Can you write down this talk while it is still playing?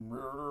A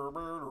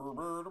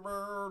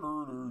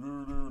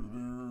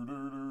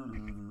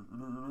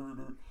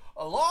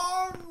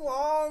long,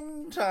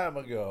 long time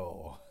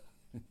ago,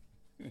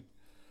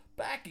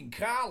 back in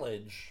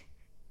college,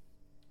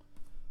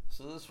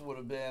 so this would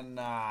have been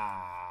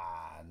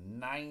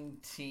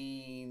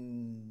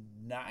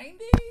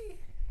 1990,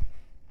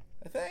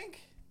 I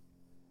think.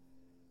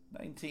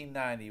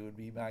 1990 would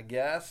be my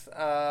guess.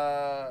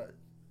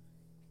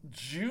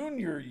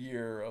 Junior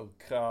year of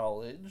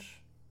college,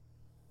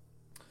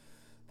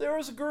 there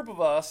was a group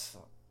of us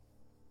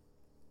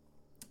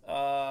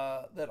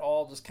that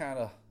all just kind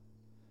of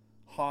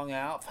hung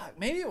out. Fuck,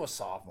 maybe it was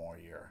sophomore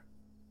year.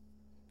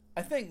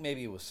 I think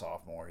maybe it was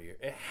sophomore year.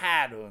 It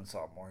had to have been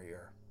sophomore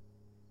year.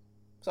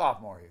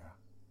 Sophomore year.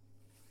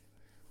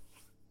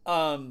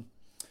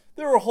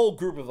 There were a whole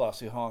group of us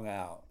who hung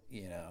out,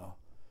 you know.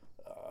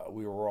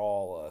 We were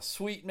all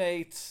suite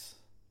mates,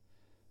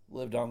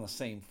 lived on the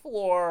same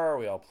floor,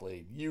 we all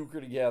played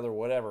euchre together,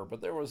 whatever.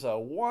 But there was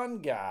one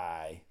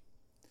guy,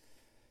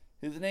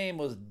 his name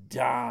was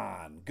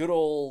Don. Good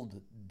old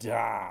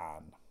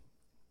Don.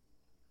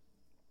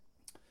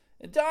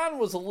 And Don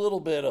was a little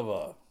bit of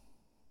a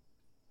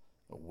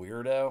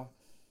weirdo,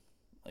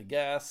 I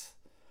guess.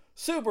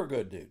 Super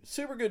good dude.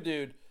 Super good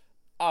dude.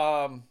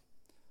 A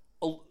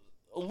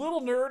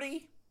little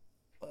nerdy,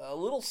 a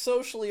little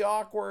socially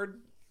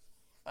awkward,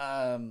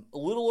 a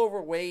little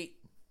overweight.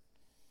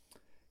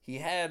 He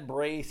had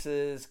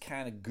braces,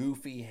 kind of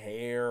goofy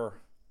hair.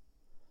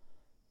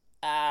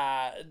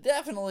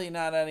 Definitely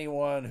not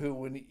anyone who,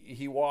 when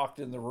he walked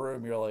in the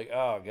room, you're like,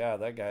 oh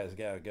God, that guy's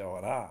got it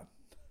going on.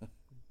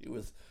 He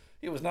was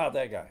not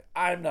that guy.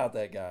 I'm not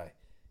that guy.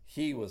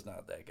 He was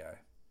not that guy.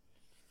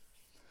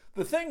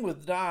 The thing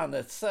with Don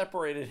that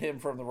separated him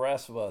from the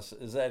rest of us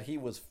is that he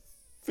was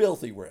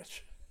filthy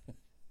rich.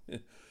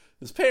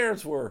 His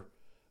parents were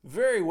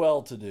very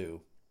well to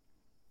do.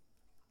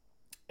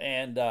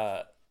 And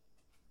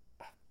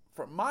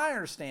from my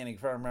understanding,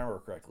 if I remember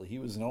correctly, he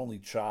was an only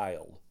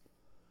child.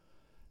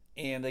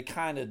 And they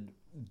kind of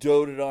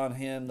doted on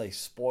him. They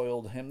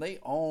spoiled him. They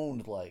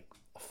owned like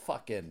a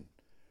fucking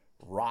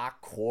rock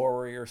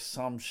quarry or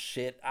some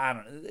shit. I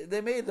don't know.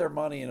 They made their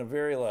money in a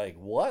very like,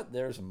 what?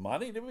 There's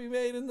money to be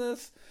made in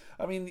this?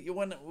 I mean,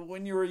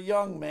 when you're a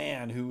young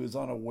man who is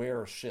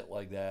unaware of shit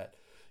like that,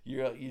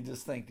 you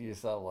just think to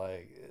yourself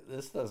like,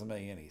 this doesn't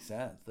make any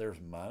sense. There's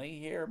money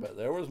here, but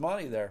there was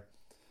money there.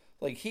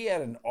 Like he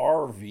had an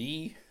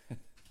RV.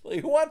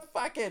 Like what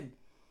fucking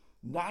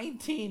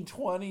 19,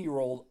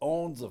 20-year-old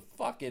owns a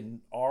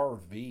fucking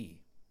RV?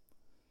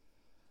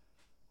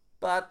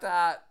 But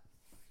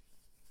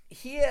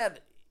he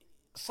had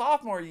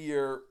sophomore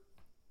year,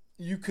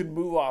 you could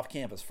move off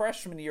campus.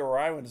 Freshman year, where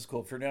I went to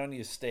school,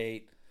 Fredonia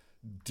State,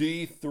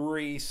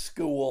 D3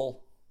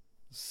 school,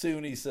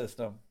 SUNY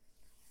system.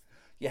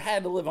 You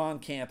had to live on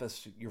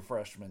campus your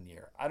freshman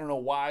year. I don't know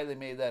why they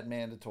made that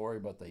mandatory,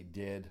 but they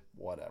did.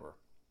 Whatever.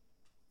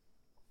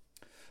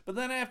 But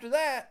then after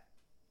that,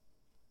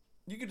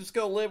 you could just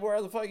go live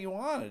wherever the fuck you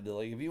wanted.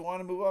 Like, if you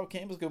want to move off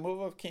campus, go move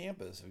off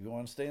campus. If you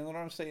want to stay in the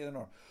north, stay in the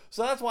north.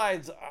 So that's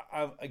why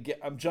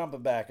I'm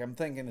jumping back. I'm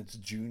thinking it's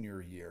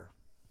junior year.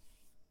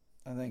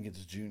 I think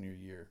it's junior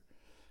year.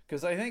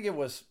 Because I think it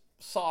was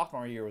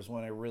sophomore year was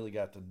when I really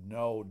got to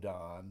know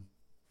Don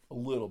a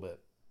little bit.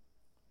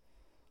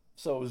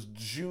 So it was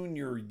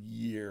junior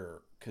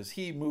year because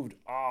he moved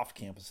off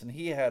campus and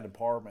he had an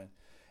apartment.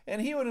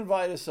 And he would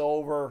invite us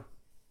over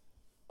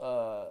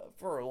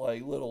for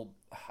like little,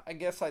 I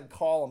guess I'd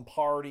call them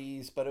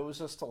parties, but it was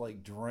just to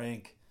like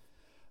drink.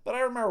 But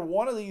I remember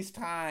one of these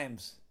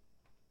times,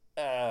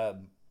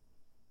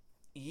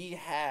 he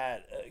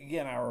had,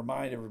 again, I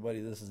remind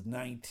everybody this is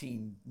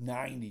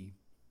 1990.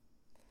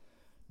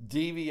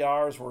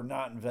 DVRs were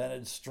not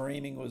invented.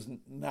 Streaming was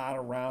not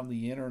around.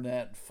 The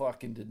internet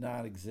fucking did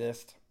not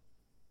exist.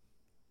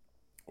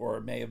 Or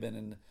it may have been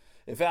in,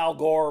 if Al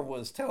Gore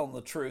was telling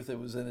the truth, it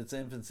was in its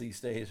infancy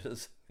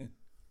stages.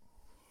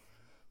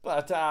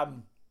 But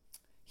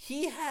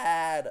he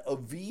had a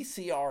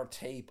VCR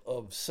tape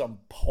of some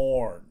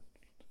porn.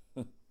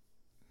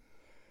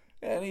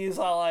 And he's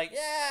all like,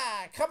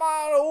 yeah, come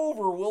on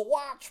over. We'll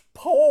watch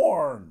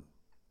porn.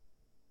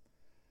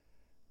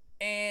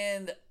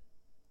 And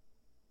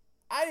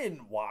I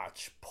didn't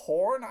watch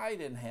porn. I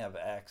didn't have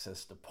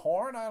access to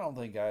porn. I don't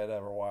think I had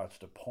ever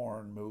watched a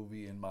porn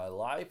movie in my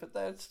life at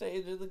that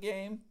stage of the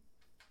game.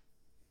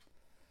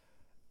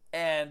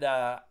 And,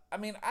 I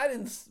mean, I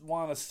didn't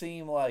want to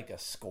seem like a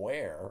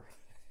square.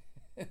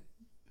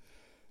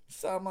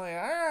 So I'm like,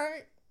 all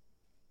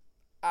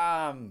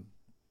right.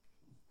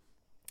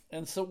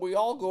 And so we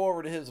all go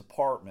over to his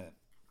apartment.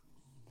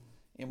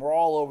 And we're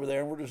all over there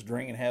and we're just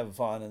drinking, having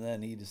fun. And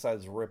then he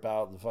decides to rip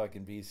out the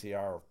fucking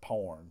VCR of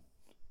porn.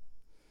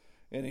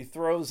 And he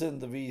throws in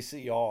the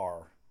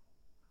VCR.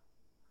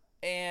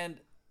 And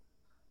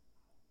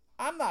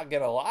I'm not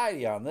going to lie to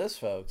you on this,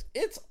 folks.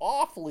 It's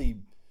awfully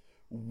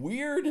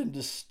weird and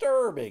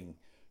disturbing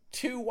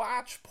to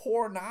watch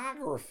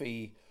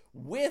pornography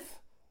with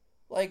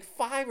like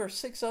 5 or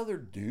 6 other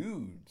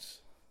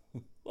dudes.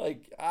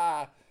 Like,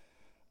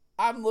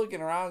 I'm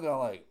looking around going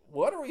like,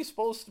 what are we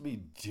supposed to be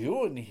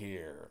doing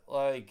here?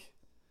 Like,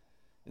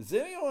 is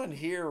anyone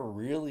here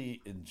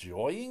really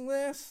enjoying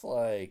this?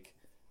 Like,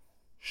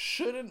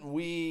 shouldn't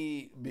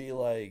we be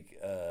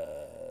like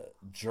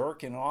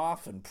jerking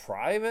off in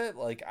private?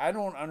 Like, I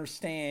don't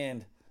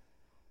understand.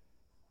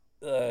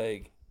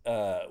 Like,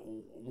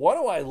 what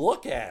do I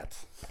look at?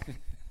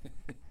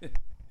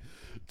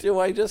 Do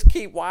I just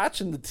keep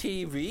watching the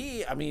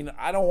TV? I mean,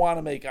 I don't want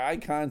to make eye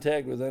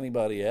contact with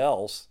anybody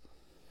else.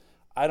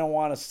 I don't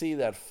want to see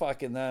that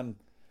fucking them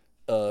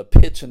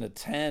pitching a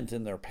tent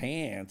in their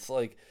pants.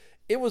 Like,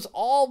 it was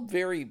all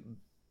very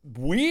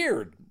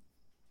weird.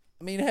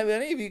 I mean, have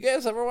any of you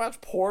guys ever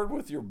watched porn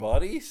with your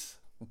buddies?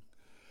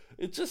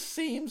 It just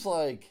seems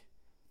like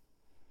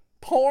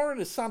porn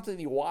is something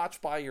you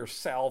watch by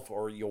yourself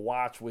or you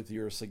watch with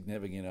your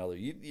significant other.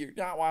 You're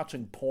not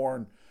watching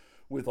porn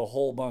with a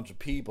whole bunch of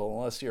people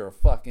unless you're a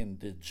fucking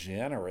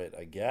degenerate,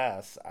 I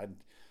guess.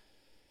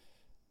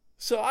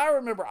 So I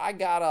remember I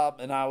got up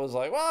and I was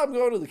like, well, I'm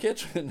going to the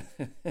kitchen.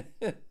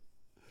 And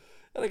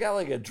I got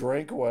like a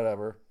drink or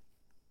whatever.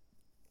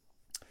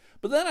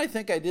 But then I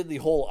think I did the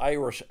whole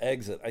Irish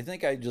exit. I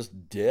think I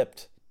just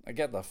dipped. I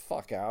got the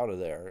fuck out of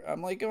there.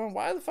 I'm like,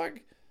 why the fuck?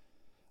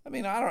 I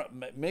mean, I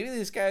don't. Maybe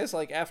these guys,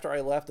 like, after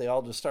I left, they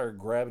all just started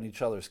grabbing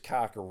each other's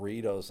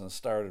cockeritos and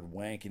started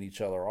wanking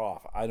each other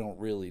off. I don't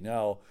really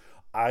know.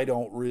 I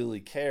don't really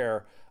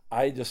care.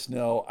 I just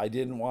know I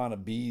didn't want to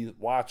be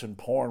watching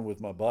porn with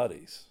my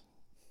buddies.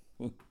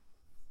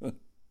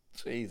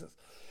 Jesus.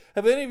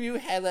 Have any of you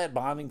had that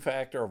bonding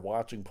factor of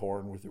watching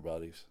porn with your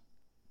buddies?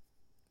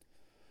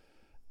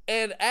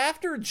 And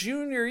after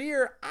junior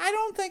year, I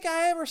don't think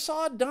I ever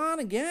saw Don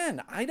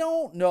again. I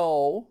don't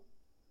know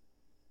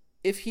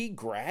if he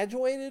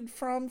graduated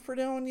from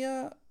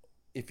Fredonia,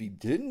 if he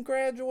didn't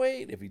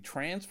graduate, if he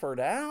transferred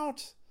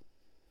out.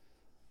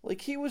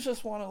 Like, he was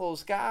just one of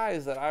those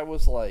guys that I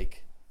was,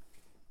 like,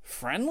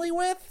 friendly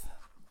with.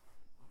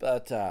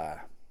 But,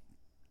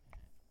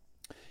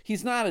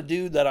 he's not a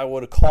dude that I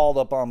would have called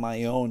up on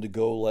my own to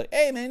go, like,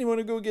 hey, man, you want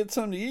to go get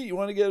something to eat? You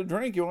want to get a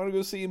drink? You want to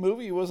go see a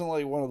movie? He wasn't,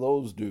 like, one of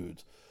those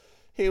dudes.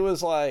 He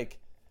was, like,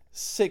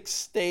 6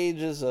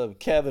 stages of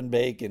Kevin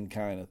Bacon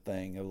kind of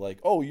thing. Of, like,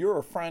 oh, you're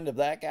a friend of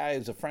that guy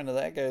who's a friend of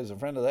that guy who's a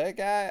friend of that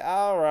guy?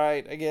 All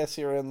right, I guess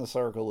you're in the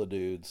circle of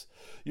dudes.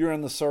 You're in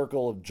the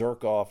circle of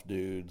jerk-off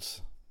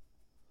dudes.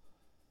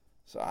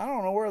 So I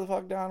don't know where the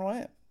fuck Don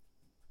went.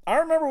 I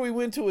remember we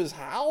went to his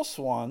house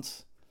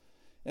once.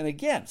 And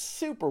again,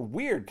 super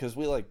weird because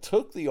we like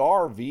took the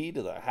RV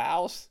to the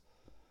house.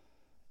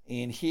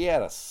 And he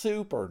had a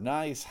super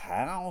nice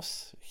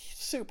house.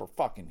 Super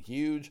fucking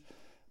huge.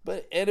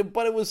 But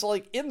it was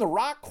like in the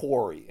rock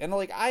quarry. And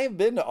like I have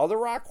been to other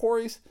rock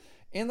quarries.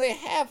 And they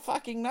have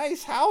fucking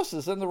nice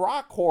houses in the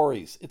rock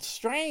quarries. It's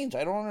strange.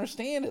 I don't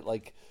understand it.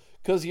 Like,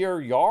 because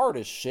your yard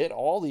is shit.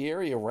 All the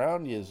area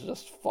around you is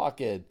just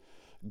fucking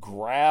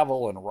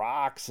gravel and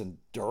rocks and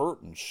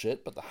dirt and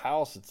shit, but the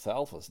house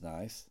itself was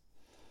nice.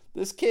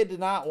 This kid did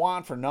not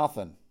want for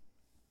nothing.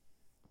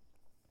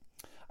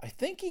 I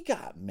think he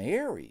got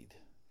married.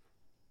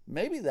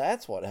 Maybe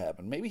that's what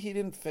happened. Maybe he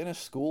didn't finish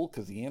school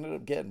because he ended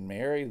up getting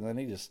married and then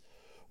he just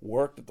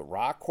worked at the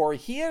rock quarry.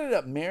 He ended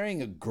up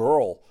marrying a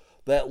girl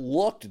that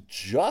looked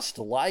just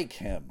like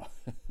him.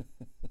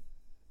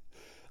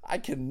 I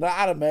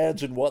cannot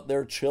imagine what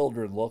their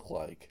children look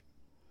like.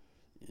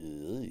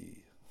 Ew.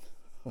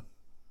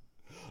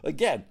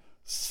 Again,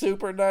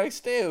 super nice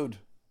dude.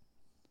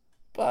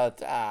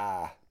 But,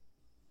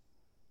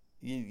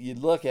 you'd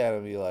look at him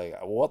and be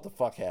like, what the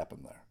fuck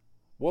happened there?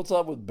 What's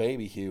up with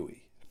baby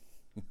Huey?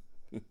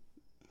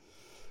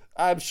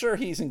 I'm sure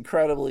he's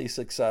incredibly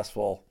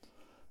successful,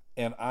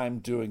 and I'm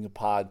doing a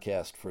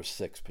podcast for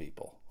 6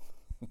 people.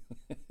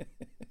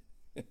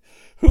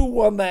 Who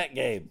won that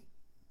game?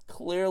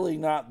 Clearly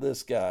not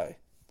this guy.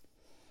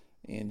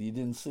 And you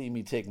didn't see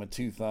me take my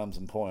 2 thumbs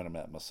and point them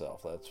at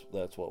myself.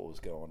 That's what was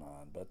going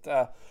on. But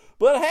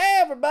hey,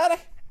 everybody.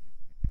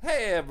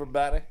 Hey,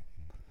 everybody.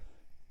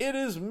 It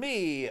is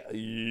me,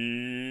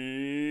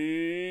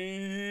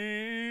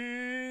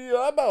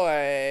 your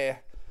boy,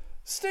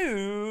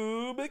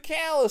 Stu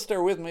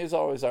McAllister. With me, as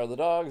always, are the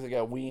dogs. I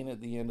got Ween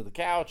at the end of the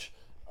couch.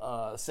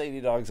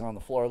 Sadie Dog's on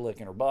the floor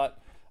licking her butt.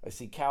 I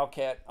see Cow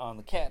Cat on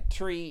the cat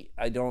tree.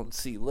 I don't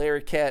see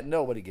Larry Cat.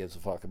 Nobody gives a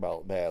fuck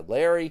about bad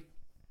Larry.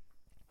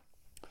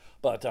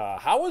 But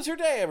how was your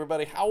day,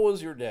 everybody? How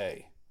was your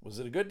day? Was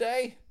it a good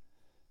day?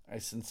 I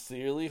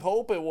sincerely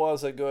hope it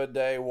was a good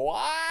day.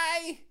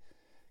 Why?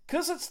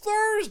 Because it's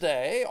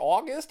Thursday,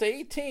 August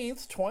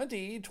 18th,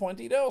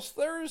 2020. No, it's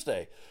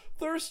Thursday.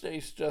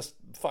 Thursday's just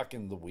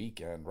fucking the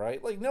weekend,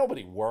 right? Like,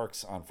 nobody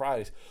works on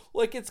Fridays.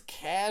 Like, it's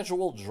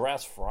casual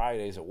dress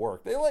Fridays at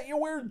work. They let you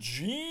wear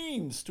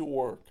jeans to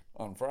work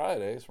on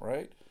Fridays,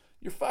 right?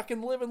 You're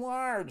fucking living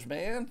large,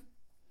 man.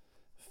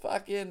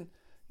 Fucking...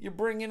 You're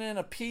bringing in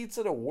a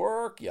pizza to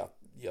work. You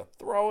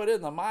throw it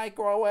in the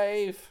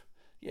microwave.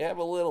 You have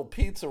a little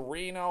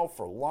pizzerino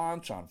for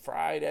lunch on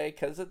Friday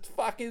because it's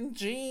fucking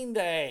jean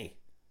day.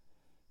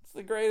 It's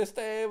the greatest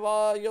day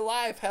of your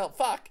life. Hell,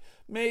 fuck.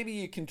 Maybe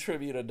you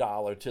contribute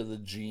 $1 to the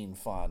Gene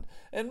Fund,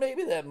 and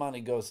maybe that money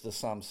goes to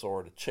some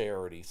sort of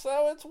charity.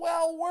 So it's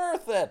well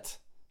worth it.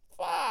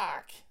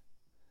 Fuck.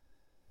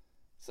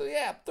 So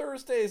yeah,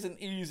 Thursday's an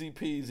easy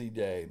peasy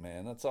day,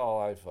 man. That's all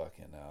I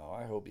fucking know.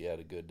 I hope you had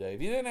a good day.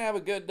 If you didn't have a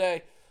good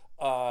day,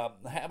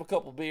 have a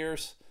couple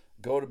beers,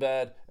 go to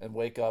bed, and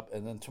wake up,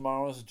 and then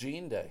tomorrow's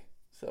Gene Day.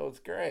 So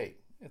it's great.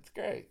 It's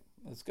great.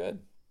 It's good.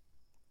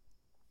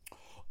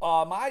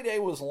 My day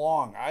was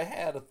long. I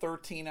had a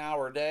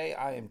 13-hour day.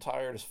 I am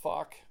tired as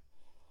fuck.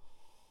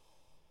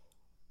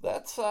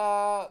 That's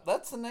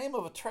the name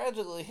of a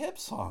Tragically Hip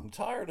song.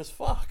 Tired as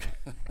fuck.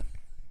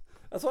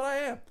 That's what I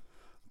am.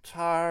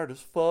 Tired as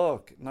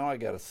fuck. Now I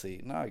gotta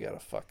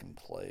fucking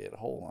play it.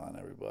 Hold on,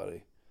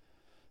 everybody.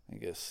 I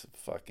guess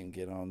fucking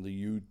get on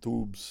the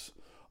YouTubes.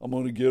 I'm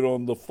gonna get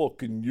on the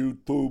fucking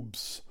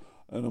YouTubes,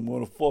 and I'm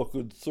gonna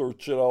fucking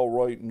search it out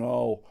right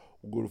now.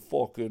 I'm gonna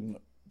fucking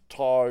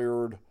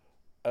tired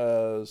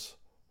as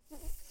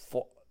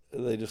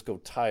they just go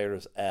tired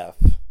as F,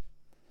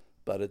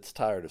 but it's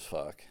tired as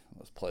fuck.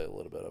 Let's play a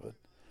little bit of it.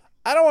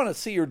 I don't want to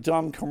see your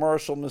dumb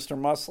commercial, Mr.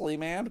 Muscly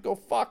Man. Go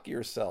fuck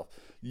yourself.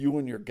 You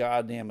and your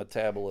goddamn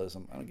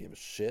metabolism. I don't give a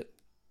shit.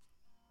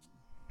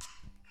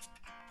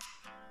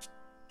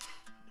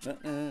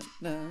 Here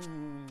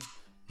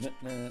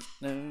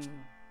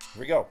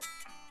we go.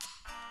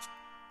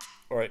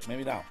 All right,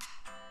 maybe now.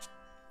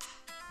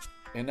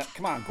 And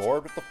come on,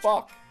 Gord, what the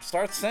fuck?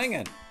 Start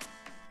singing.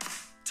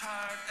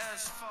 Tired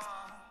as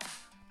fuck.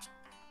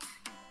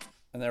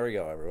 And there we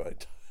go, everybody.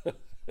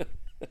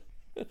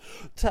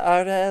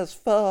 Tired as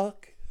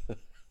fuck.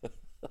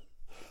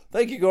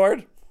 Thank you,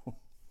 Gord.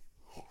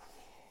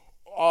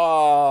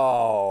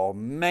 Oh,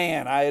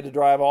 man. I had to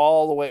drive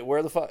all the way.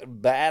 Where the fuck?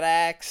 Bad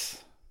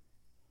Axe?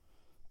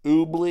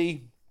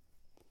 Ubly?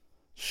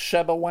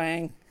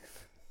 Shebawang?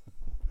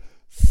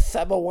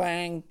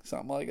 Sebawang?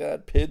 Something like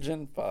that.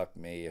 Pigeon? Fuck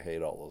me. I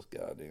hate all those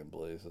goddamn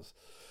places.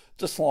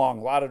 Just long.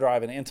 A lot of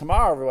driving. And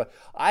tomorrow, everybody,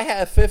 I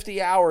have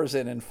 50 hours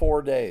in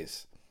 4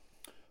 days.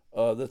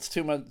 That's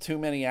too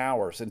many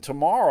hours. And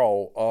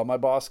tomorrow, my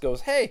boss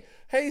goes, hey,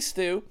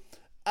 Stu,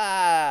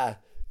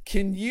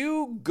 can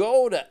you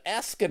go to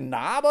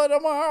Escanaba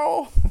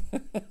tomorrow?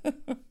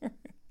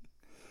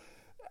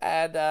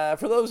 And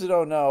for those who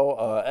don't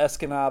know,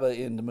 Escanaba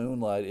in the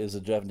Moonlight is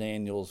a Jeff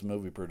Daniels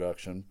movie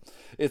production.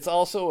 It's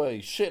also a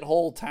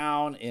shithole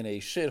town in a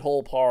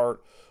shithole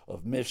part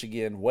of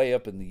Michigan, way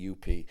up in the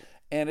UP.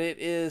 And it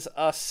is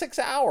 6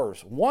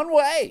 hours one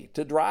way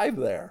to drive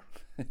there.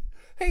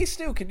 Hey,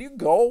 Stu, can you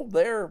go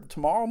there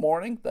tomorrow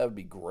morning? That would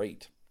be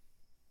great.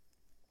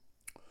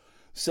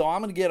 So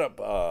I'm going to get up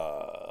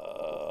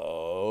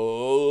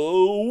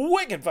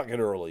wicked fucking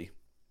early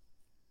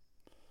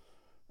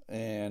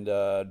and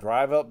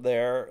drive up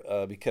there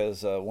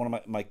because one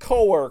of my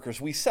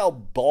coworkers, we sell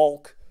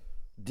bulk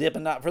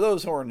Dippin' Dot. For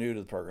those who are new to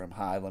the program,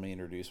 hi, let me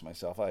introduce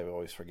myself. I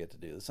always forget to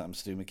do this. I'm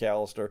Stu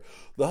McAllister,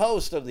 the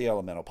host of the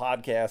Elemental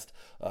Podcast.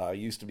 I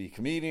used to be a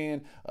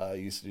comedian,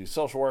 used to do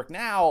social work.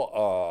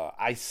 Now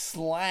I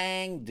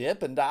slang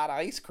Dippin' Dot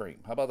ice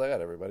cream. How about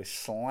that, everybody?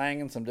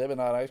 Slanging some Dippin'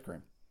 Dot ice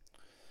cream.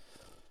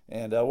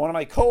 And one of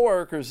my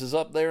coworkers is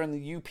up there in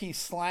the UP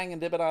slanging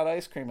Dippin' Dot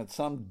ice cream at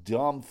some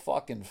dumb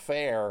fucking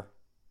fair.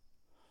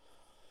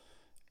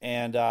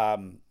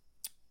 And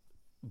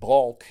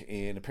bulk,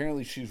 and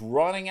apparently she's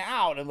running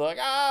out, and they're like,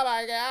 oh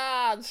my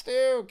god,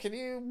 Stu, can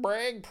you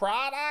bring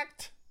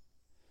product?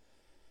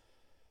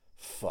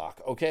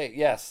 Fuck. Okay,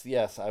 yes,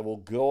 I will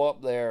go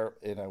up there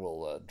and I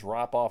will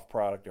drop off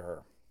product to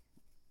her.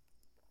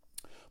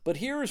 But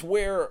here's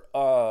where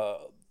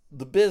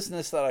the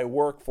business that I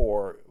work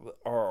for,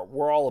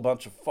 we're all a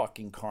bunch of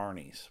fucking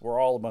carnies. We're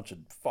all a bunch of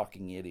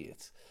fucking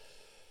idiots.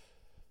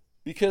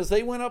 Because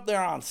they went up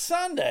there on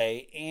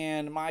Sunday,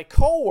 and my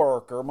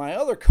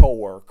other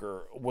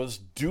coworker, was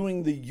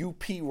doing the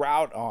UP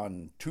route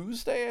on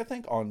Tuesday, I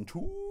think. On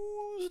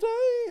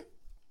Tuesday?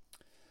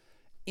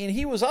 And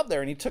he was up there,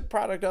 and he took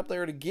product up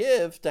there to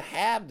give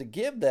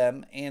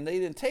them, and they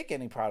didn't take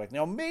any product.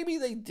 Now, maybe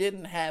they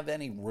didn't have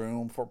any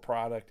room for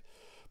product,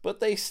 but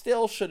they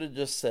still should have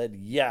just said,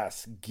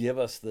 yes, give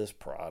us this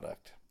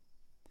product.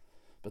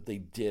 But they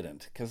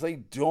didn't, because they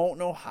don't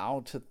know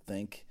how to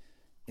think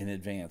in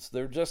advance.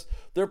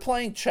 They're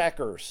playing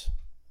checkers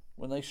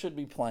when they should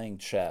be playing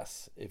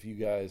chess, if you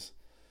guys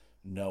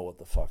know what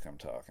the fuck I'm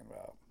talking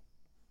about.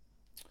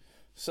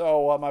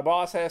 So my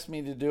boss asked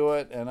me to do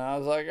it, and I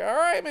was like, all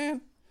right,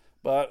 man.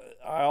 But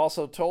I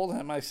also told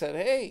him, I said,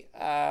 hey,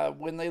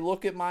 when they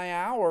look at my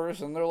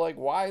hours and they're like,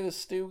 why does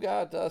Stu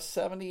got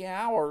 70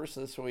 hours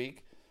this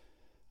week?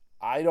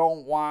 I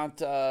don't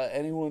want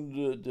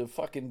anyone to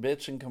fucking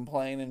bitch and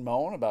complain and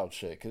moan about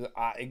shit. Because,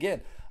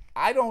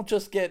 I don't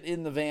just get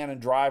in the van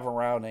and drive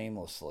around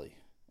aimlessly.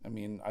 I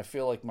mean, I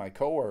feel like my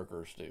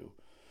coworkers do,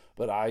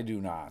 but I do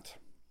not.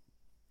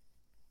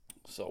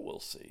 So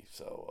we'll see.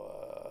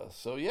 So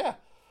yeah,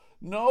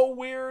 no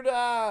weird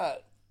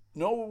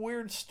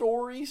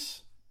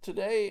stories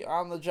today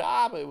on the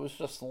job. It was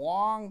just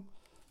long,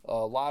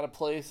 A lot of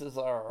places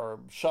are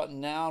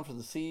shutting down for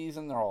the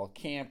season. They're all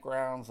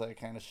campgrounds, that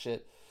kind of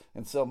shit.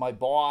 And so my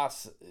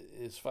boss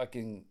is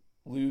fucking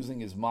losing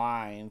his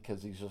mind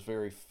because he's just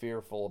very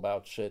fearful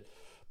about shit.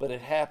 But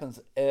it happens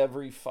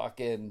every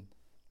fucking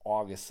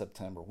August,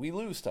 September. We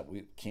lose stuff.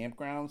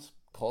 Campgrounds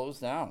close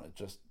down.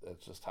 It's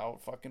just how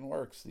it fucking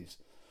works. These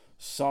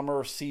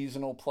summer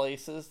seasonal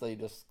places, they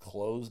just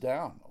close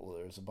down. Well,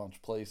 there's a bunch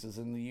of places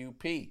in the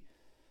UP,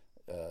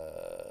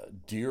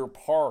 Deer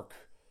Park,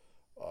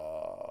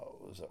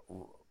 was it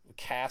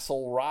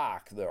Castle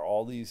Rock. There are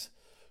all these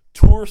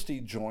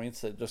touristy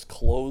joints that just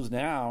close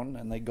down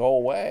and they go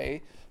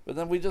away. But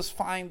then we just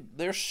find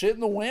there's shit in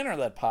the winter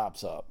that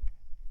pops up.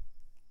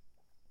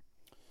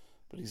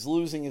 But he's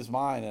losing his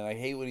mind, and I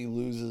hate when he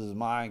loses his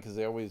mind because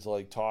he always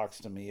like talks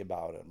to me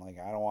about it. I'm like,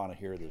 I don't want to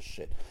hear this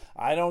shit.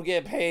 I don't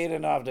get paid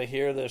enough to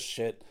hear this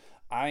shit.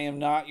 I am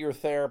not your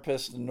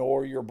therapist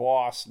nor your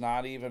boss,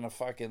 not even a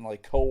fucking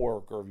like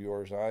coworker of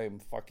yours. I am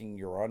fucking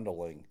your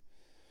underling,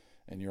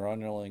 and your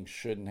underling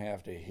shouldn't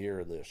have to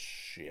hear this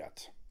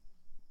shit.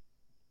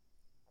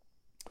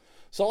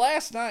 So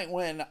last night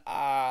when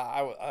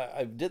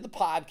I did the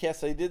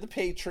podcast, I did the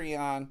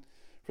Patreon.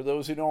 For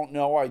those who don't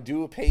know, I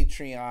do a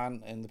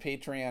Patreon, and the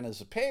Patreon is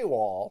a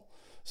paywall.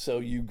 So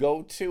you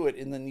go to it,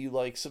 and then you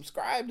like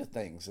subscribe to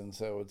things, and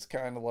so it's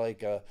kind of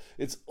like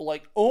it's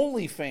like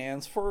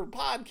OnlyFans for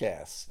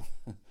podcasts.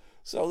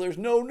 So there's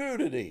no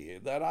nudity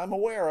that I'm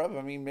aware of.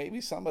 I mean, maybe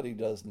somebody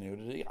does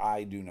nudity.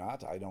 I do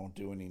not. I don't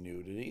do any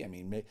nudity. I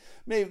mean,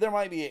 maybe there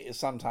might be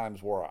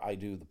sometimes where I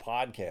do the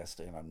podcast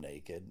and I'm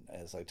naked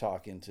as I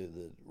talk into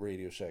the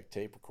Radio Shack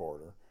tape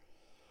recorder.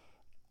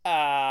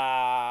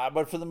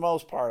 But for the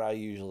most part, I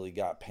usually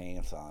got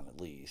pants on at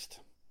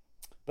least.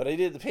 But I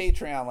did the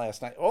Patreon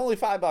last night. Only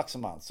 $5 a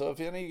month. So if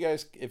any of you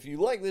guys, if you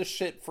like this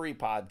shit-free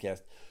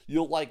podcast,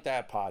 you'll like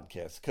that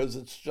podcast because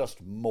it's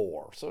just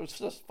more. So it's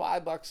just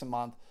 $5 a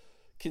month.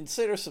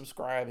 Consider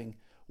subscribing.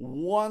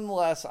 One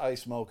less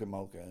Ice Mocha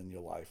Mocha in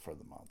your life for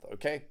the month.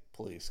 Okay?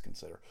 Please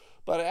consider.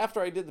 But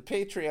after I did the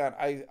Patreon,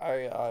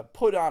 I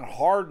put on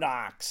Hard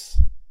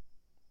Knocks.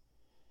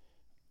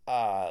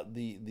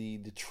 The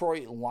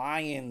Detroit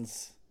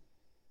Lions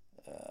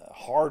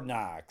Hard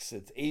Knocks.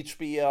 It's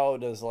HBO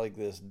does like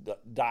this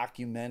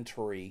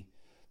documentary.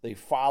 They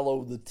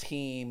follow the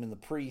team in the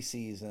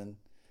preseason,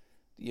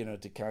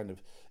 to kind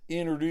of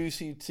introduce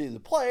you to the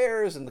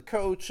players and the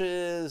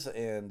coaches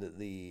and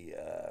the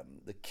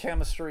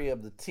chemistry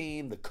of the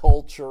team, the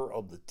culture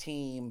of the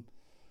team,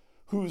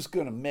 who's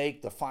going to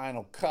make the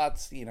final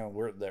cuts,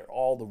 where they're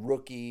all the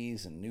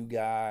rookies and new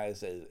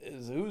guys,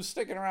 is who's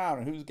sticking around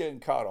and who's getting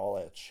cut, all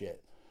that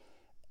shit.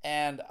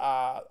 And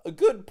a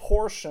good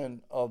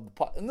portion of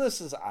and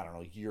this is, I don't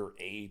know, year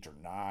 8 or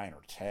 9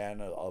 or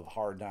 10 of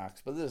Hard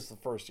Knocks, but this is the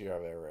first year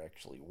I've ever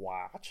actually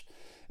watched.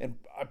 And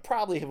I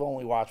probably have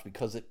only watched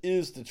because it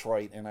is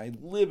Detroit and I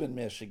live in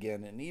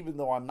Michigan. And even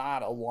though I'm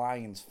not a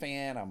Lions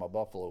fan, I'm a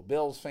Buffalo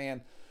Bills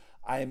fan,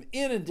 I am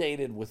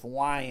inundated with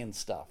Lions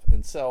stuff.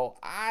 And so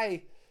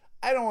I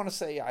don't want to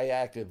say I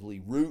actively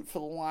root for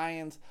the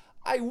Lions.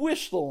 I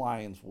wish the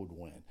Lions would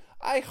win.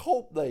 I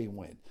hope they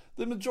win.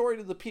 The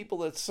majority of the people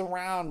that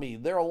surround me,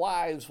 their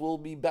lives will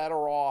be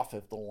better off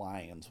if the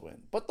Lions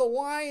win. But the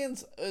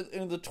Lions,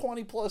 in the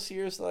 20 plus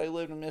years that I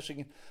lived in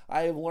Michigan,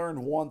 I have learned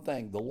one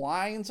thing. The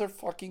Lions are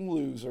fucking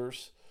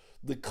losers.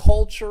 The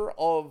culture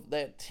of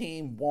that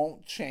team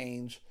won't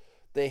change.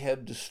 They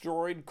have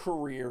destroyed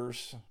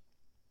careers.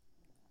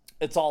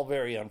 It's all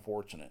very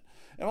unfortunate.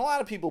 And a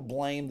lot of people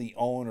blame the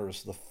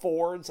owners, the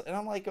Fords. And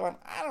I'm like going,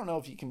 I don't know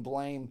if you can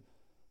blame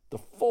the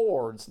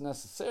Fords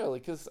necessarily,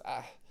 because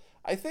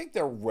I think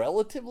they're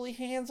relatively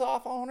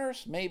hands-off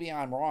owners. Maybe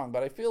I'm wrong,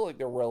 but I feel like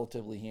they're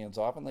relatively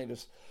hands-off, and they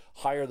just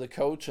hire the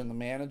coach and the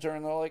manager,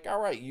 and they're like, all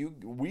right,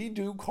 we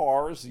do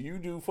cars, you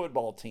do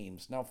football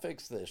teams. Now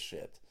fix this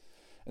shit.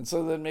 And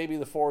so then maybe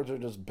the Fords are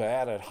just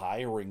bad at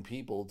hiring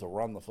people to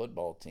run the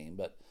football team.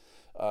 But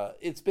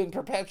it's been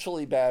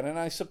perpetually bad, and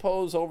I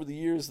suppose over the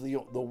years the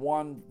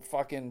one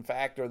fucking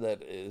factor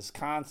that is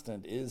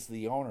constant is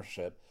the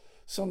ownership.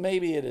 So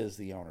maybe it is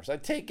the owners. I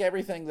take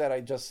everything that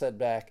I just said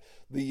back.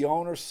 The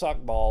owners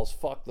suck balls.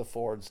 Fuck the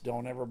Fords.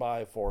 Don't ever buy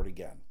a Ford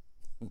again.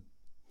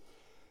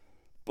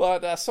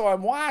 But so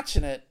I'm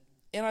watching it,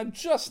 and I'm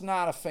just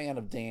not a fan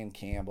of Dan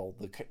Campbell,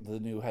 the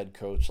new head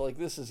coach. Like,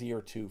 this is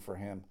year 2 for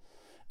him.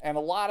 And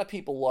a lot of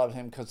people love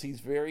him because he's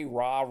very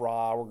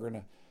rah-rah. We're going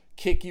to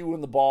kick you in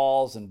the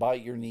balls and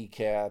bite your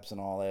kneecaps and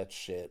all that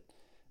shit.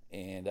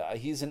 And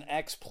he's an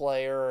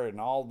ex-player,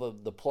 and all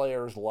the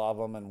players love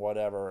him and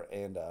whatever.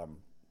 And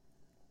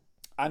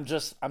I'm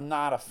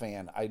not a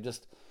fan.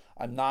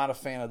 I'm not a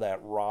fan of that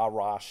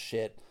rah-rah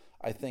shit.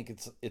 I think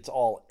it's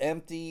all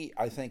empty.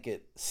 I think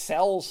it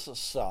sells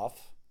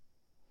stuff.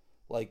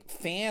 Like,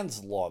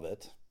 fans love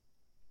it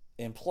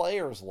and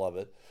players love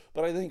it,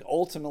 but I think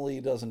ultimately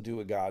it doesn't do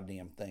a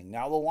goddamn thing.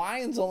 Now, the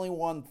Lions only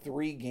won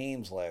 3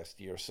 games last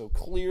year, so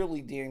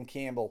clearly Dan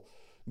Campbell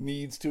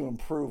needs to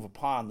improve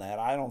upon that.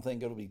 I don't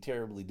think it'll be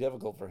terribly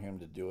difficult for him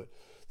to do it.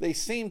 They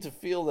seem to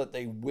feel that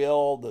they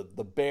will.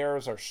 The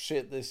Bears are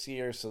shit this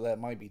year, so that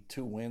might be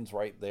 2 wins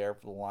right there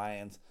for the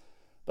Lions.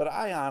 But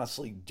I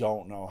honestly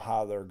don't know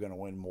how they're going to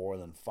win more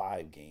than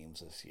 5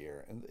 games this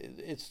year. And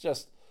it's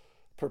just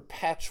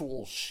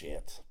perpetual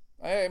shit.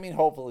 I mean,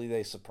 hopefully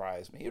they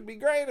surprise me. It'd be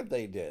great if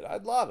they did.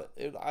 I'd love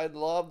it. I'd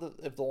love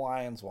if the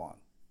Lions won.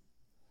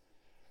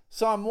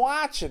 So I'm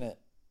watching it,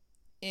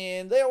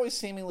 and they always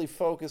seemingly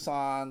focus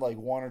on like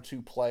 1 or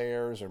 2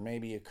 players or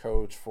maybe a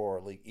coach for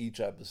like each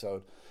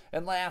episode.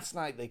 And last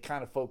night they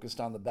kind of focused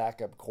on the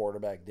backup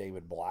quarterback,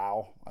 David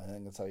Blau. I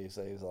think that's how you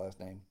say his last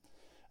name.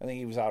 I think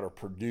he was out of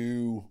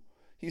Purdue.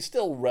 He's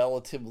still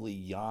relatively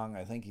young.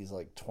 I think he's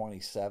like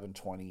 27,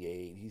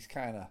 28. He's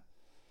kind of,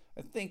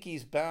 I think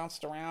he's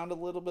bounced around a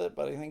little bit,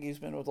 but I think he's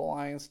been with the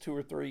Lions 2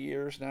 or 3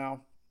 years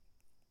now.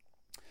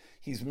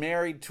 He's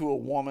married to a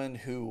woman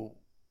who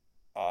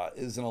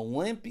is an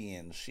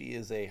Olympian. She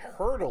is a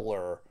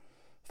hurdler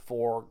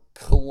for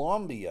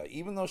Colombia.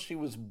 Even though she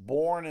was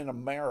born in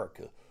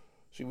America,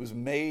 she was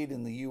made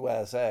in the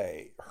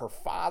USA. Her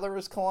father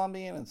is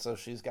Colombian, and so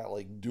she's got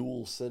like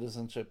dual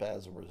citizenship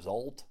as a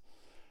result.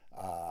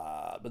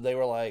 But they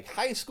were like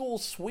high school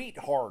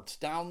sweethearts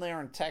down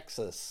there in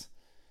Texas.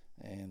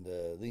 And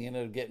they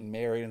ended up getting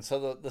married. And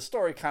so the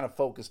story kind of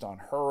focused on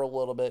her a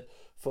little bit,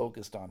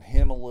 focused on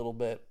him a little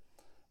bit.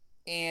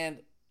 And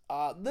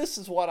this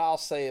is what I'll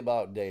say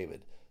about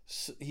David.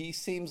 He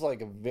seems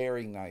like a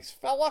very nice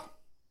fella.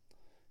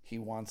 He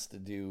wants to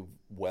do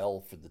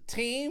well for the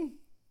team.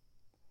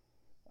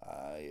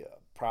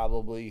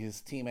 Probably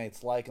his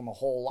teammates like him a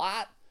whole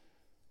lot.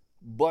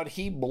 But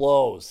he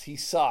blows. He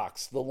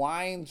sucks. The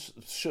Lions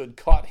should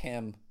cut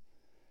him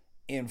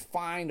and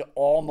find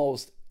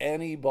almost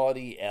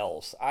anybody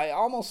else. I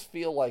almost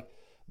feel like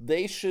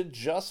they should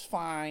just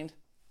find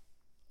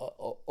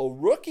a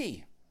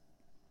rookie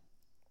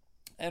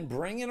and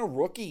bring in a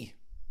rookie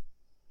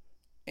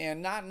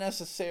and not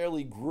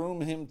necessarily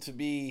groom him to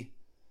be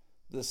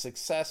the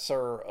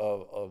successor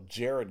of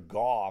Jared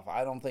Goff.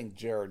 I don't think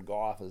Jared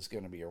Goff is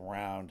going to be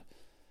around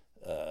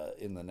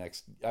in the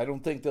next. I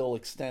don't think they'll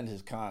extend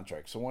his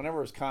contract. So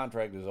whenever his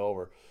contract is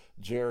over,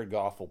 Jared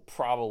Goff will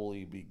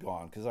probably be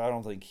gone because I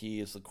don't think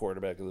he is the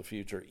quarterback of the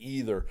future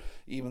either,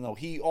 even though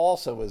he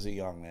also is a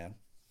young man.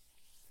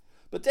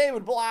 But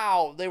David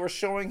Blau, they were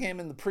showing him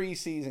in the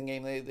preseason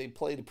game. They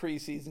played a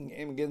preseason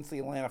game against the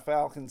Atlanta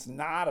Falcons,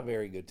 not a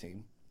very good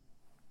team.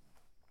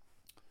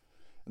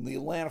 And the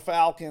Atlanta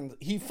Falcons,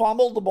 he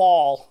fumbled the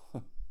ball.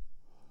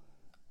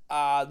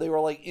 They were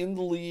like in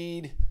the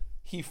lead.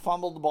 He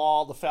fumbled the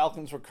ball. The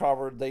Falcons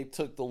recovered. They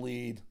took the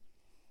lead.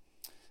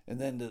 And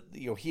then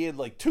he had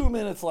like 2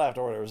 minutes left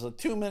or whatever. It was a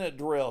 2-minute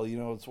drill.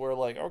 It's where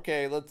like,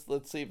 okay, let's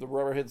see if the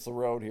rubber hits the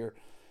road here.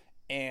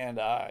 And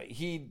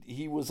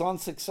he was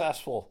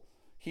unsuccessful.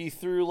 He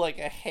threw like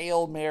a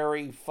Hail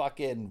Mary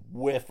fucking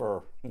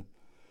whiffer.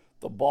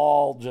 The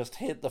ball just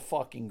hit the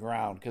fucking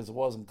ground because it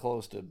wasn't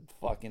close to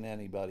fucking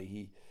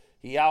anybody.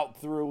 He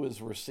out-threw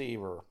his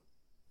receiver.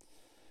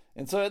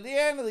 And so at the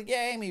end of the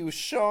game, he was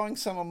showing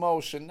some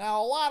emotion.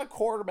 Now, a lot of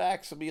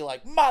quarterbacks will be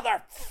like,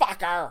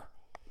 motherfucker,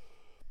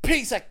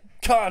 piece of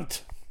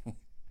cunt.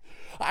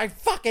 I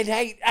fucking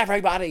hate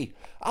everybody.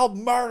 I'll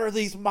murder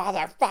these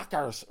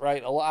motherfuckers.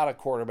 Right? A lot of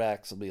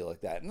quarterbacks will be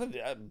like that. And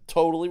I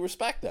totally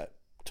respect that.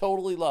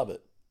 Totally love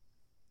it.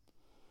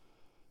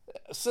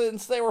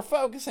 Since they were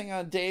focusing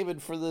on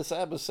David for this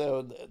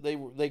episode,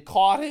 they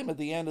caught him at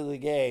the end of the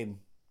game.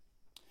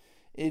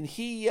 And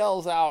he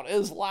yells out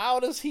as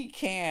loud as he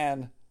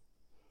can,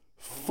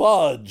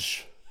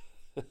 fudge.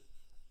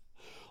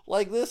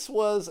 Like this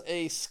was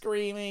a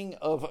screaming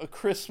of A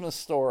Christmas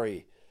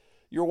Story.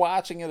 You're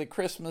watching it at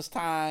Christmas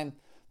time.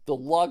 The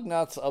lug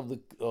nuts of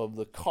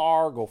the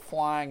car go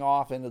flying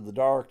off into the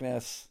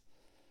darkness.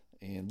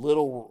 And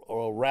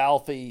little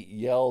Ralphie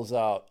yells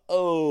out,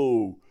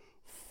 oh,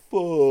 fudge.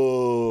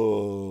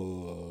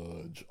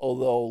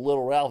 Although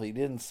little Ralphie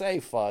didn't say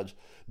fudge.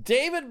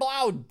 David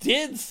Blau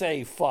did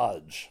say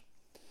fudge.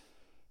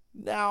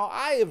 Now,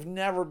 I have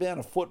never been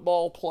a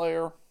football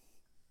player.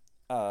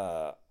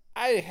 I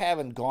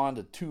haven't gone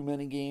to too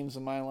many games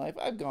in my life.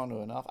 I've gone to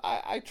enough.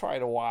 I try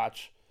to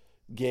watch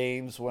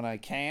games when I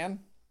can.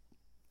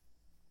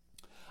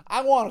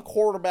 I want a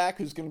quarterback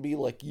who's going to be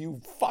like, you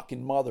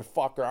fucking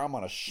motherfucker, I'm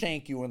going to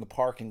shank you in the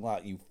parking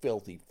lot, you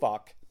filthy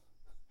fuck.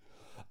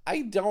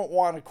 I don't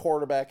want a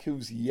quarterback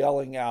who's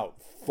yelling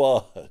out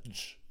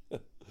fudge.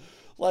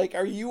 Like,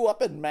 are you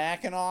up in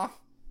Mackinac?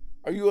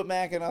 Are you at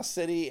Mackinac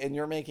City and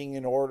you're making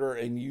an order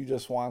and you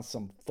just want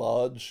some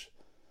fudge?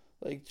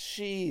 Like,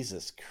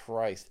 Jesus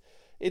Christ.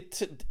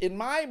 In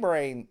my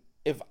brain,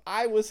 if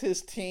I was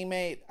his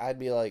teammate, I'd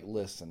be like,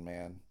 listen,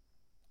 man,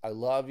 I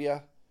love you.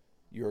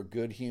 You're a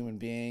good human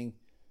being.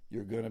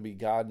 You're going to be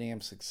goddamn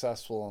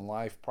successful in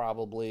life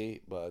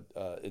probably, but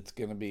it's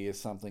going to be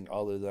something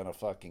other than a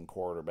fucking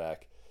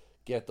quarterback.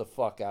 Get the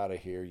fuck out of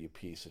here, you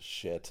piece of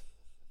shit.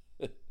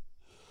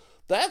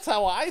 That's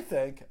how I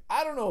think.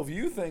 I don't know if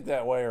you think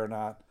that way or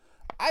not.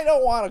 I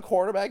don't want a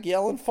quarterback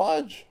yelling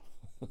fudge.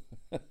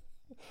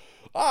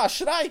 Ah,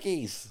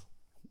 shnikes.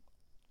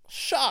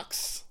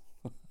 Shucks.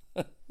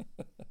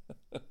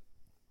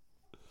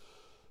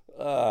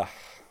 All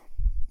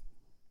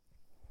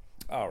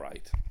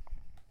right.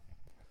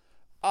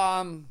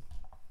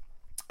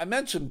 I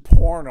mentioned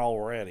porn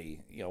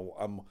already.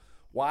 I'm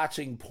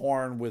watching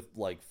porn with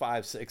like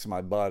 5, 6 of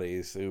my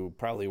buddies who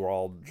probably were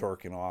all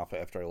jerking off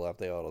after I left.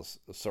 They all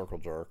a circle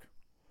jerk.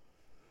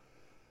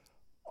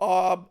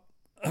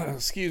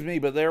 Excuse me,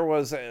 but there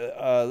was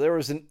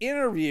an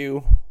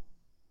interview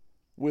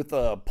with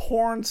a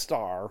porn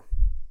star,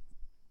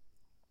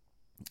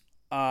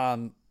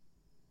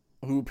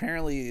 who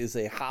apparently is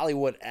a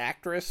Hollywood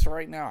actress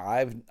right now.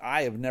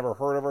 I have never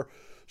heard of her.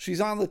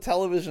 She's on the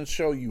television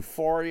show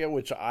Euphoria,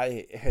 which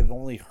I have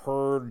only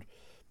heard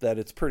that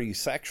it's pretty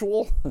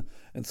sexual,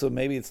 and so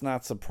maybe it's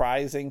not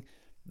surprising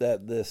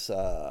that this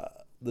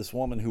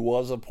woman who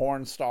was a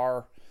porn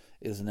star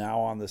is now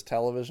on this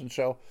television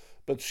show.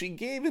 But she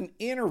gave an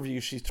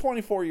interview. She's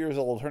 24 years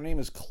old. Her name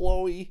is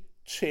Chloe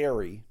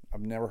Cherry.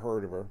 I've never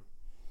heard of her.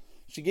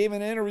 She gave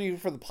an interview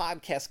for the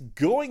podcast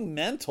Going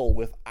Mental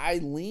with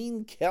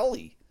Eileen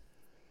Kelly,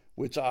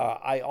 which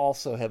I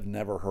also have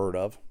never heard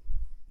of.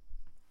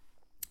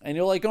 And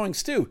you're like going,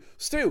 Stu,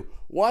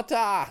 what,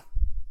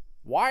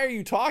 why are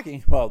you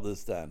talking about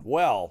this then?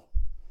 Well,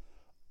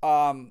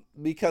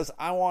 because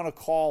I want to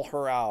call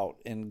her out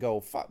and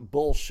go,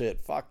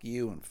 bullshit, fuck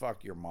you and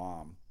fuck your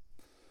mom.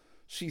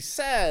 She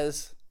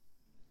says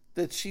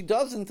that she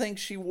doesn't think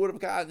she would have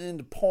gotten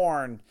into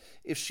porn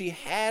if she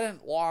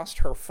hadn't lost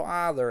her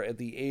father at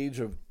the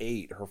age of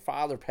 8. Her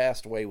father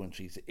passed away when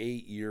she's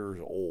 8 years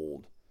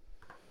old.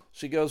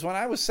 She goes, when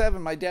I was 7,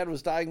 my dad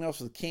was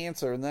diagnosed with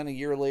cancer, and then a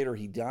year later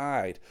he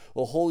died.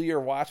 A whole year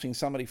watching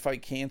somebody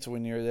fight cancer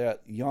when you're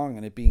that young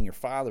and it being your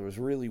father was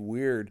really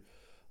weird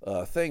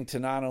thing to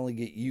not only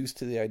get used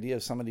to the idea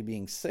of somebody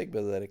being sick,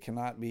 but that it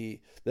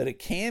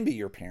can be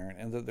your parent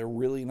and that they're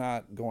really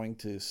not going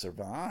to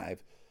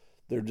survive.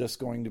 They're just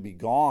going to be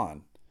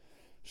gone.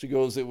 She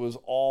goes, it was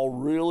all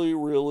really,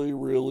 really,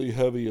 really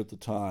heavy at the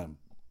time.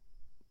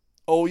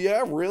 Oh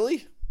yeah,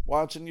 really?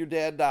 Watching your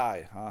dad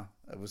die, huh?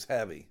 It was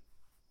heavy.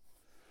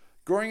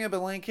 Growing up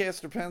in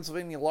Lancaster,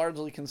 Pennsylvania,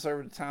 largely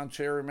conservative town,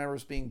 Cherry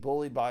remembers being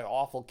bullied by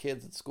awful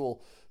kids at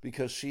school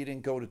because she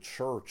didn't go to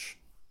church.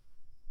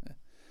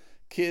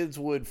 Kids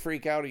would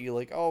freak out at you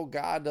like, oh,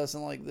 God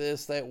doesn't like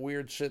this, that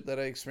weird shit that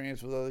I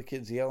experienced with other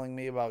kids yelling at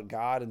me about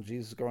God and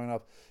Jesus growing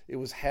up. It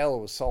was hell.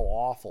 It was so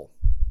awful.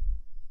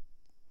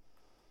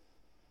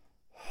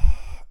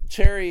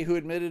 Cherry, who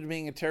admitted to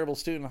being a terrible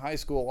student in high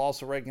school,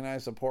 also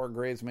recognized that poor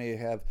grades may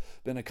have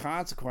been a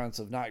consequence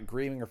of not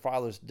grieving her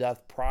father's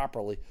death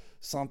properly,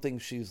 something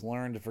she's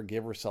learned to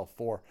forgive herself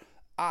for.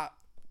 A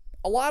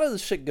lot of the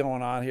shit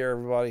going on here,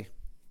 everybody,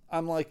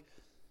 I'm like,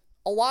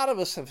 a lot of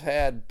us have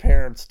had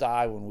parents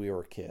die when we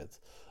were kids.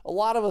 A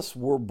lot of us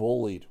were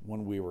bullied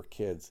when we were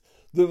kids.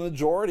 The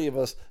majority of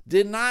us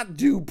did not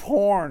do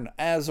porn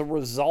as a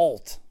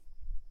result.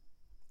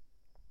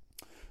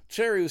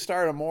 Cherry, who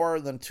starred in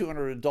more than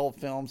 200 adult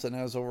films and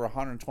has over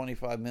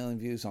 125 million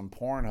views on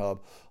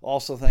Pornhub,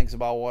 also thinks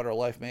about what her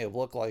life may have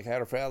looked like had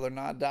her father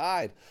not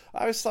died.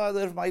 I always thought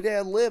that if my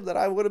dad lived, that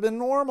I would have been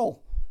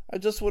normal. I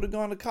just would have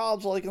gone to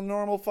college like a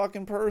normal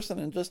fucking person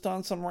and just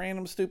done some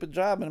random stupid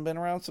job and been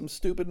around some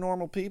stupid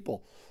normal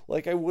people.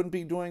 Like I wouldn't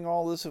be doing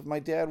all this if my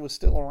dad was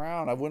still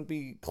around. I wouldn't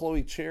be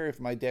Chloe Cherry if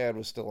my dad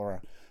was still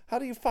around. How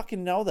do you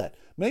fucking know that?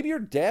 Maybe your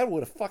dad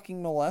would have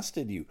fucking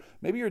molested you.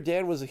 Maybe your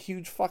dad was a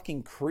huge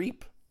fucking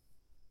creep.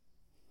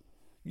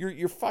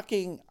 You're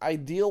fucking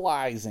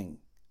idealizing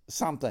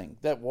something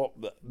that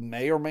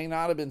may or may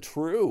not have been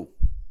true.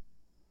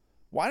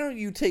 Why don't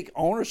you take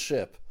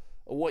ownership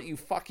of what you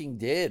fucking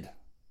did?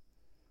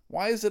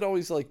 Why is it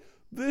always like,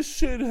 this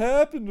shit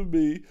happened to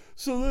me,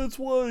 so that's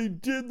why I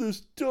did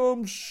this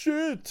dumb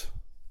shit?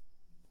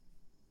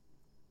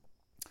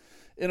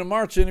 In a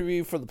March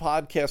interview for the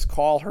podcast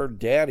Call Her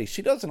Daddy,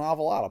 she does an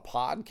awful lot of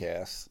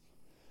podcasts.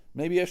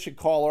 Maybe I should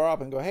call her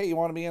up and go, hey, you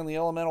want to be on the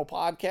Elemental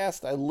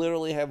podcast? I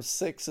literally have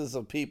 6s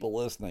of people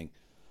listening.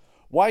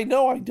 Why,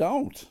 no, I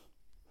don't.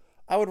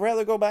 I would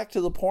rather go back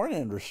to the porn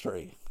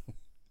industry.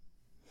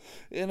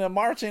 In a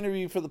March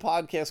interview for the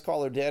podcast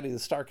Call Her Daddy, the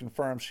star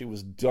confirmed she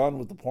was done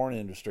with the porn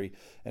industry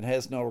and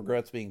has no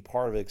regrets being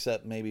part of it,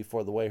 except maybe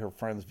for the way her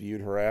friends viewed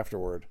her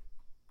afterward.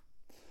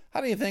 How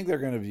do you think they're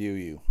going to view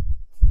you?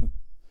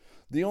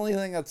 The only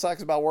thing that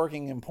sucks about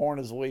working in porn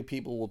is the way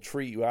people will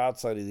treat you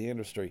outside of the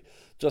industry.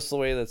 Just the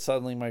way that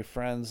suddenly my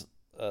friends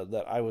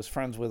that I was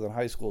friends with in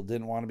high school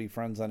didn't want to be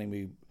friends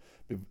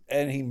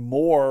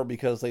anymore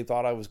because they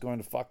thought I was going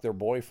to fuck their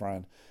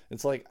boyfriend.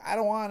 It's like, I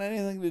don't want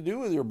anything to do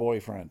with your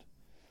boyfriend.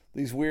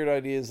 These weird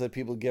ideas that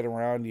people get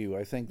around you,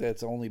 I think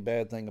that's the only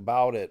bad thing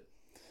about it.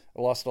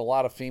 I lost a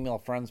lot of female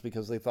friends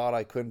because they thought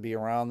I couldn't be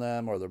around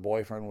them, or their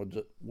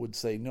boyfriend would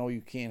say, no,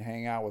 you can't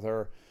hang out with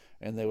her.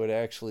 And they would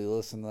actually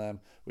listen to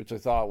them, which I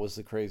thought was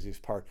the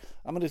craziest part.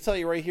 I'm going to tell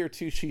you right here,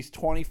 too, she's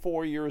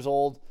 24 years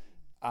old,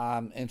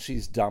 and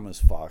she's dumb as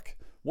fuck.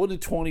 What do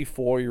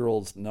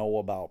 24-year-olds know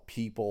about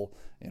people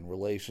and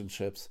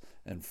relationships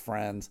and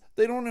friends?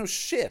 They don't know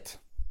shit.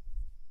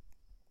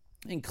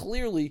 And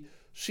clearly,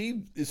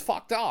 she is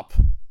fucked up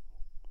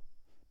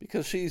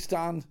because she's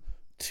done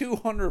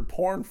 200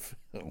 porn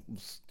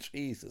films.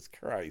 Jesus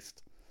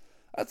Christ.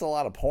 That's a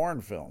lot of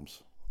porn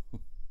films.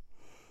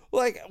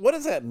 Like, what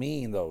does that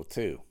mean, though,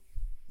 too?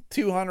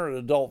 200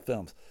 adult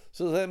films.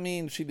 So does that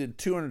mean she did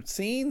 200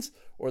 scenes,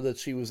 or that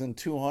she was in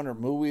 200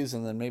 movies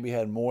and then maybe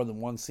had more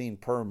than one scene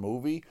per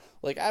movie?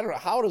 Like, I don't know.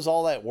 How does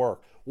all that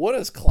work? What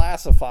is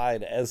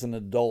classified as an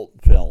adult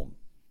film?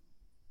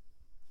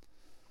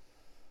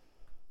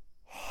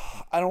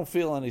 I don't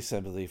feel any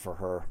sympathy for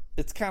her.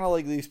 It's kind of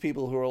like these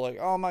people who are like,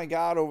 oh my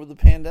God, over the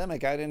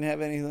pandemic, I didn't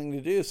have anything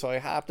to do. So I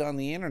hopped on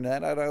the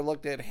internet and I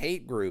looked at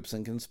hate groups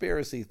and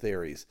conspiracy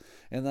theories.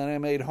 And then I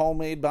made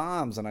homemade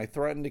bombs and I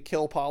threatened to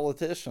kill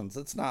politicians.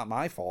 It's not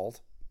my fault.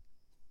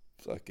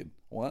 Fucking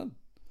what?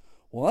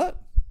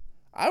 What?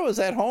 I was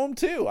at home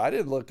too. I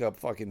didn't look up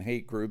fucking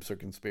hate groups or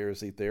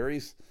conspiracy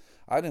theories.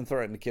 I didn't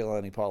threaten to kill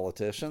any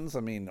politicians. I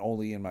mean,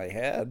 only in my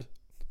head.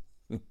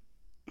 I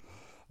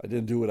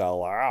didn't do it out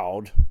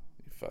loud.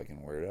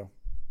 Fucking weirdo.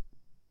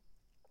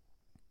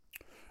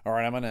 All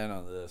right, I'm gonna end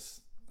on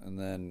this, and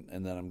then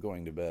I'm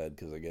going to bed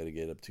because I got to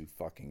get up too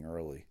fucking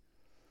early.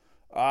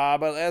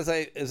 But as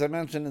I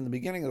mentioned in the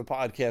beginning of the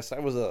podcast,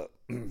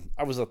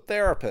 I was a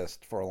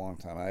therapist for a long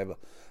time. I have a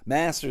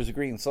master's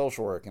degree in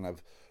social work, and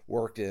I've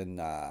worked in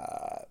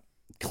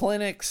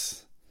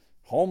clinics,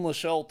 homeless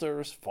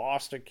shelters,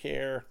 foster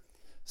care,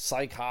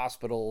 psych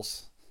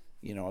hospitals.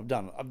 You know,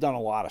 I've done a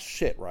lot of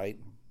shit, right?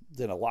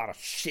 Did a lot of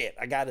shit.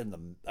 I got in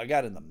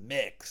the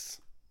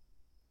mix.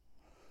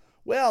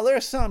 Well,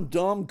 there's some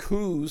dumb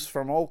coos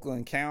from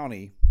Oakland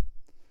County.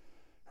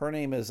 Her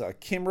name is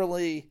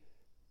Kimberly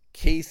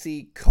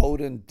Casey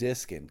Coden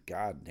Diskin.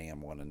 God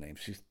damn, what a name.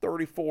 She's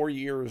 34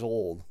 years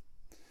old.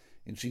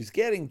 And she's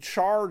getting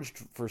charged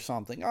for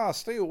something. Oh,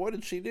 Stu, what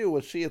did she do?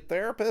 Was she a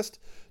therapist?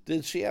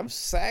 Did she have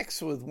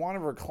sex with one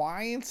of her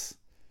clients?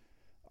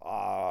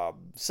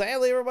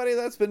 Sadly, everybody,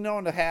 that's been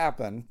known to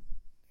happen.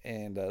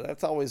 And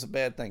that's always a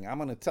bad thing. I'm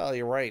going to tell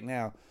you right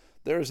now,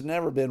 there's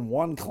never been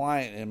one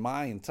client in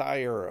my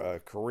entire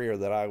career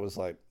that I was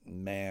like,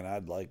 man,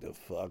 I'd like to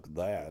fuck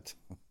that.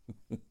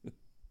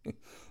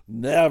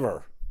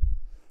 Never.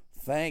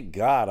 Thank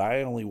God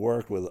I only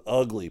worked with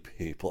ugly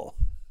people.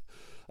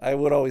 I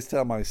would always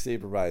tell my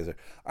supervisor,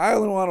 I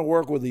only want to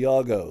work with the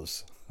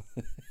uggos.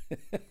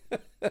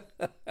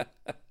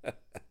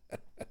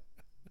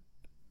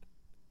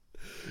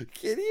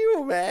 Can you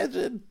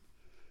imagine?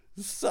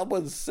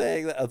 Someone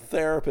saying that, a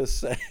therapist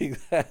saying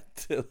that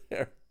to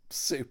their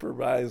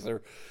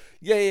supervisor.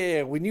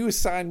 Yeah. When you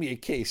assign me a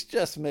case,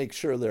 just make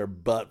sure they're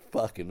butt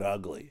fucking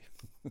ugly.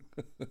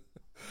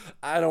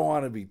 I don't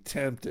want to be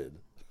tempted.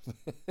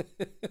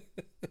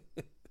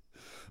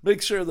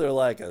 Make sure they're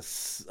like a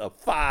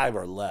 5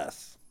 or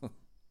less.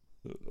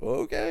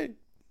 Okay.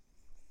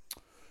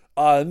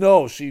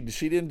 No, she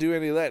didn't do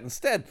any of that.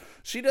 Instead,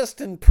 she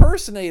just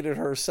impersonated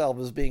herself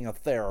as being a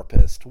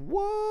therapist. What?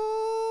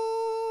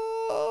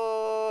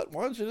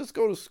 Why don't you just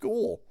go to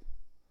school?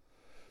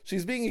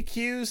 She's being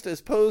accused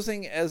as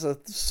posing as a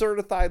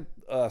certified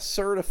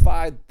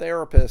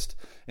therapist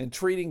and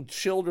treating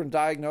children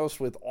diagnosed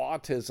with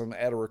autism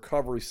at a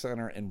recovery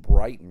center in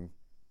Brighton.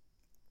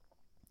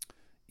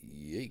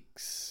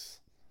 Yikes.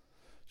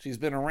 She's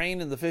been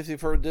arraigned in the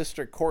 51st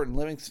District Court in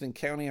Livingston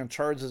County on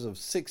charges of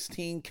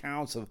 16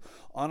 counts of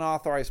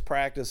unauthorized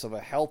practice of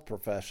a health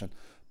profession,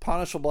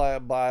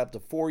 punishable by up to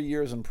 4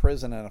 years in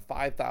prison and a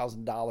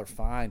 $5,000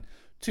 fine.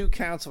 2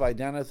 counts of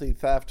identity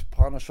theft,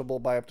 punishable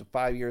by up to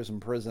 5 years in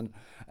prison,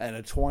 and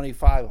a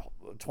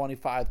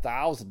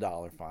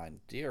 $25,000 fine.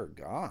 Dear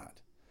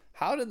God.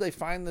 How did they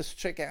find this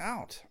chick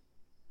out?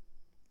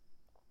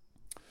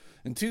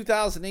 In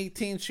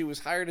 2018, she was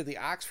hired at the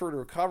Oxford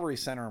Recovery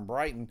Center in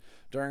Brighton.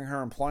 During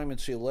her employment,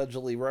 she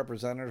allegedly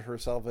represented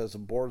herself as a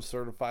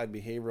board-certified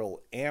behavioral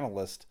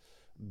analyst,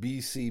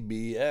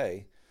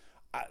 BCBA.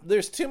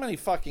 There's too many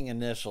fucking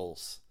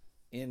initials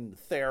in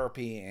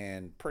therapy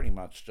and pretty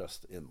much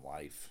just in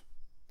life.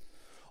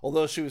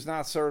 Although she was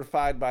not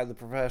certified by the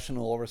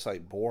Professional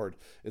Oversight Board,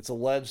 it's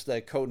alleged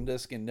that Coden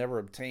Diskin never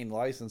obtained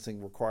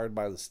licensing required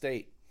by the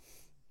state.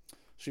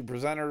 She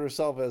presented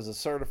herself as a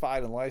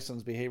certified and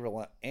licensed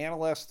behavioral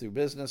analyst through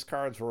business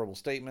cards, verbal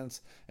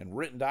statements, and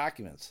written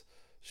documents.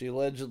 She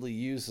allegedly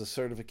used the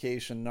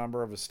certification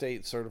number of a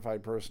state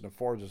certified person to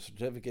forge a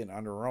certificate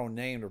under her own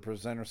name to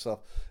present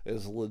herself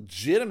as a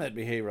legitimate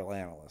behavioral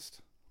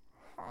analyst.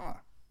 Huh.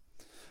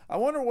 I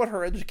wonder what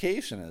her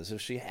education is,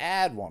 if she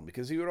had one,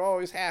 because you would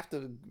always have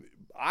to,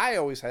 I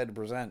always had to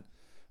present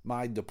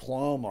my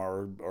diploma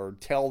or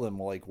tell them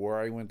like where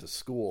I went to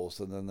school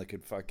so then they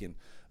could fucking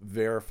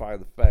verify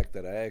the fact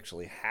that I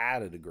actually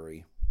had a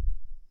degree.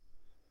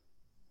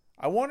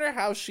 I wonder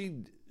how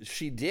she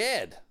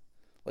did.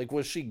 Like,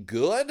 was she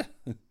good?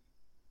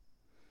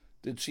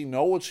 Did she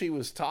know what she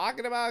was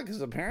talking about?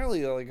 Because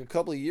apparently, like, a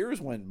couple of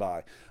years went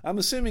by. I'm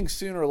assuming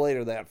sooner or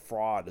later that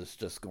fraud is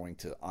just going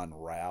to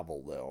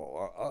unravel,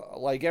 though.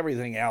 Like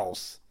everything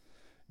else,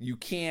 you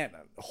can't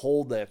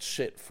hold that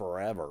shit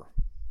forever.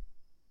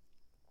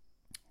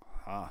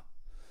 Huh.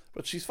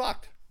 But she's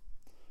fucked.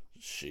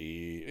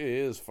 She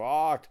is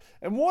fucked.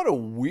 And what a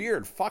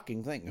weird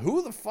fucking thing.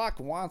 Who the fuck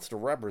wants to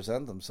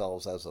represent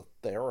themselves as a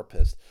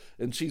therapist?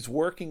 And she's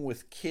working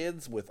with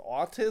kids with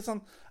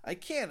autism? I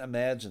can't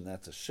imagine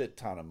that's a shit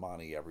ton of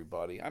money,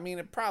 everybody. I mean,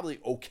 it probably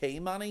okay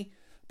money,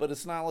 but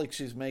it's not like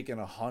she's making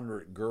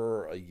 100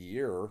 gur a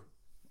year.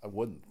 I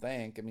wouldn't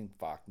think. I mean,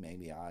 fuck,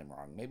 maybe I'm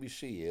wrong. Maybe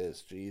she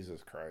is.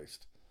 Jesus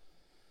Christ.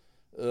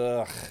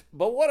 Ugh.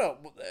 But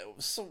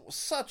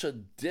such a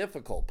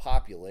difficult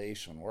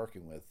population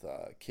working with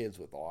kids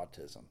with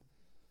autism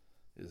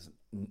is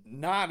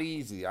not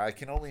easy. I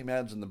can only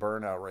imagine the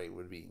burnout rate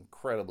would be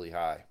incredibly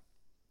high.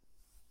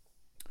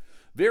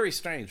 Very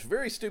strange,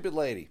 very stupid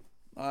lady.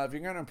 If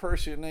you're going to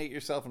impersonate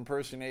yourself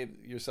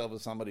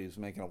as somebody who's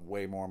making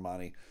way more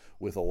money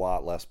with a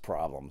lot less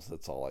problems.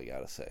 That's all I got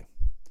to say.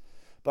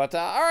 But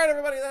all right,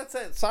 everybody, that's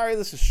it. Sorry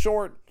this is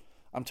short.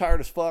 I'm tired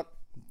as fuck.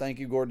 Thank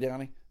you,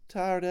 Gordiani.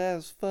 Tired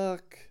as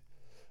fuck.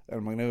 And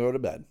I'm going to go to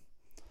bed.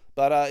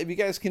 But if you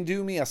guys can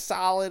do me a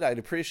solid, I'd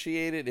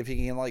appreciate it. If you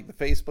can like the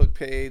Facebook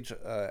page,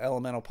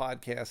 Elemental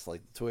Podcast,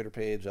 like the Twitter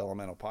page,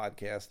 Elemental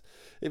Podcast.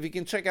 If you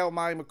can check out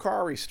my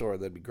Macari store,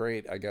 that'd be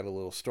great. I got a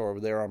little store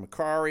over there on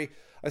Macari.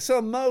 I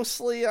sell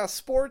mostly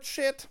sports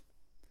shit.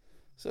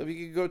 So if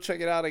you could go check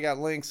it out, I got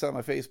links on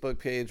my Facebook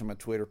page and my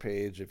Twitter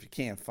page. If you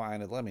can't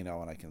find it, let me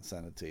know and I can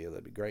send it to you.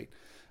 That'd be great.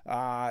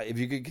 If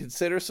you could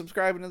consider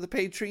subscribing to the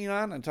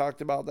Patreon, I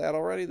talked about that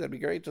already. That'd be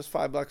great. Just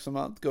 $5 a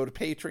month. Go to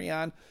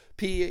Patreon,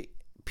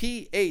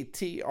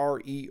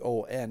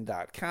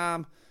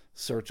 patreon.com.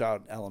 Search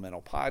out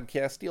Elemental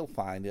Podcast. You'll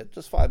find it.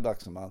 Just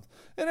 $5 a month.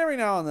 And every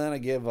now and then I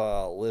give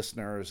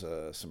listeners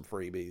some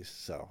freebies.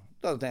 So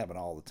it doesn't happen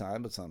all the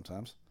time, but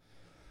sometimes.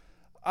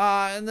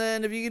 And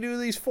then if you can do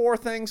these 4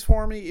 things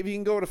for me, if you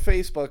can go to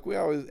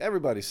Facebook,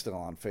 everybody's still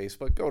on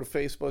Facebook. Go to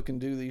Facebook and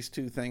do these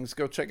 2 things.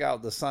 Go check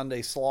out the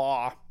Sunday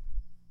Slaw.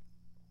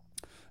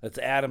 That's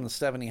Adam, the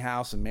 70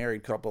 House, and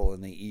married couple,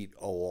 and they eat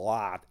a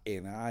lot,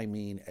 and I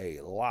mean a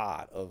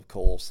lot of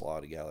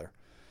coleslaw together.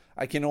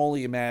 I can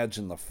only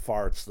imagine the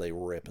farts they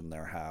rip in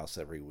their house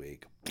every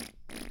week.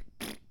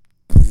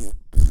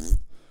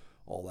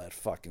 All that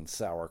fucking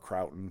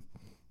sauerkrauting.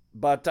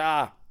 But,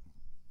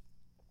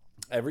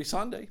 every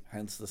Sunday,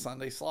 hence the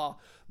Sunday Slaw.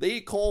 They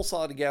eat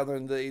coleslaw together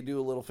and they do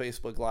a little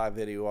Facebook Live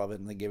video of it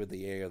and they give it the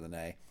yay or the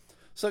nay.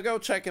 So go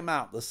check them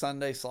out, the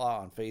Sunday Slaw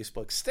on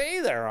Facebook.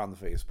 Stay there on the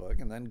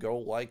Facebook and then go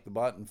like the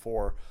button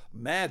for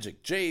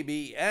Magic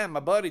JBM, my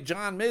buddy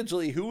John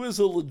Midgley, who is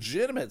a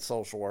legitimate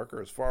social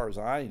worker as far as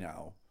I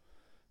know.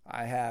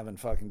 I haven't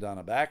fucking done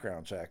a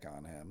background check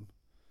on him.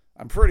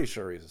 I'm pretty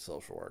sure he's a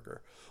social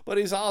worker. But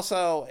he's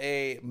also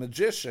a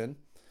magician.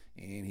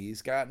 And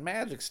he's got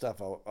magic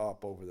stuff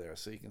up over there.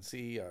 So you can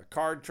see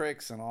card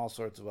tricks and all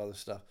sorts of other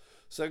stuff.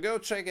 So go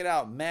check it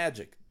out.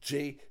 Magic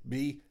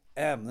JBM.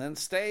 Then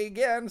stay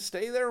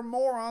there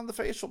more on the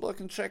Facebook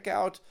and check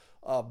out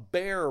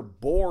Bear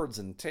Boards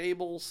and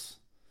Tables.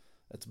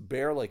 That's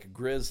Bear like a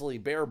grizzly.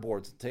 Bear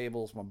Boards and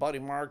Tables. My buddy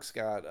Mark's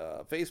got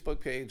a Facebook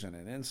page and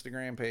an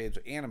Instagram page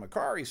and a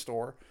Macari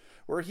store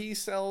where he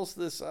sells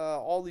this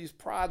all these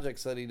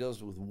projects that he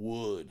does with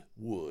wood.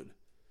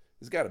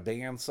 He's got a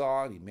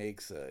bandsaw, and he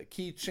makes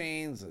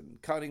keychains and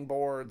cutting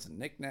boards and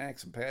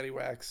knickknacks and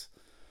paddywhacks.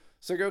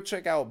 So go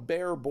check out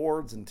Bear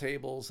Boards and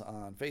Tables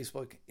on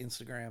Facebook,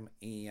 Instagram,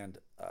 and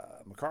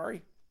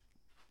Macari.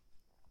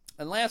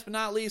 And last but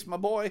not least, my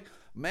boy,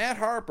 Matt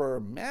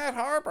Harper. Matt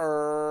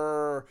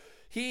Harper,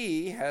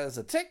 he has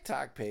a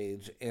TikTok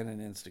page and an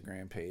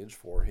Instagram page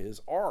for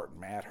his art,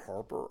 Matt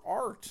Harper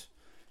Art.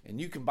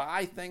 And you can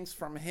buy things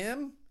from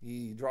him.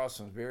 He draws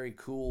some very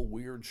cool,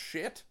 weird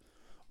shit.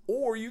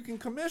 Or you can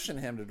commission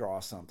him to draw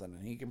something,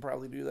 and he can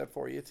probably do that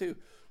for you too.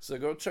 So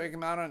go check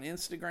him out on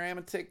Instagram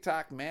and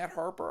TikTok, Matt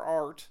Harper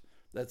Art.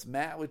 That's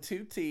Matt with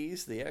 2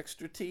 T's. The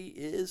extra T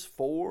is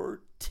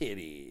for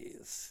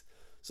titties.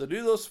 So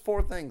do those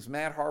 4 things,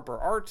 Matt Harper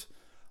Art,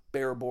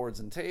 Bear Boards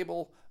and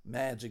Table,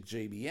 Magic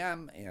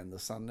JBM, and the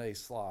Sunday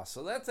Slaw.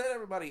 So that's it,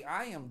 everybody.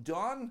 I am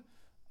done.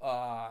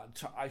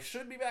 I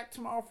should be back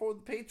tomorrow for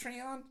the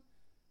Patreon.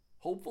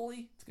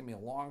 Hopefully. It's going to be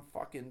a long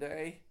fucking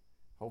day.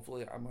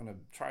 Hopefully, I'm going to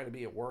try to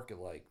be at work at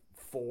like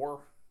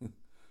 4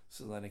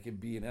 so that I can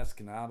be in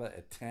Escanaba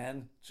at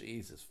 10.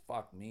 Jesus,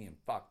 fuck me and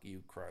fuck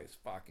you, Christ.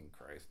 Fucking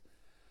Christ.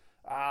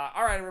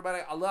 All right, everybody.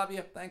 I love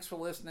you. Thanks for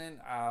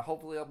listening.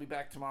 Hopefully, I'll be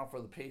back tomorrow for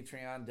the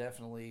Patreon.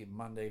 Definitely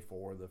Monday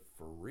for the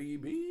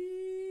freebie.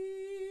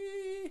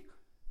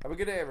 Have a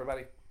good day,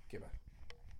 everybody. Okay, bye.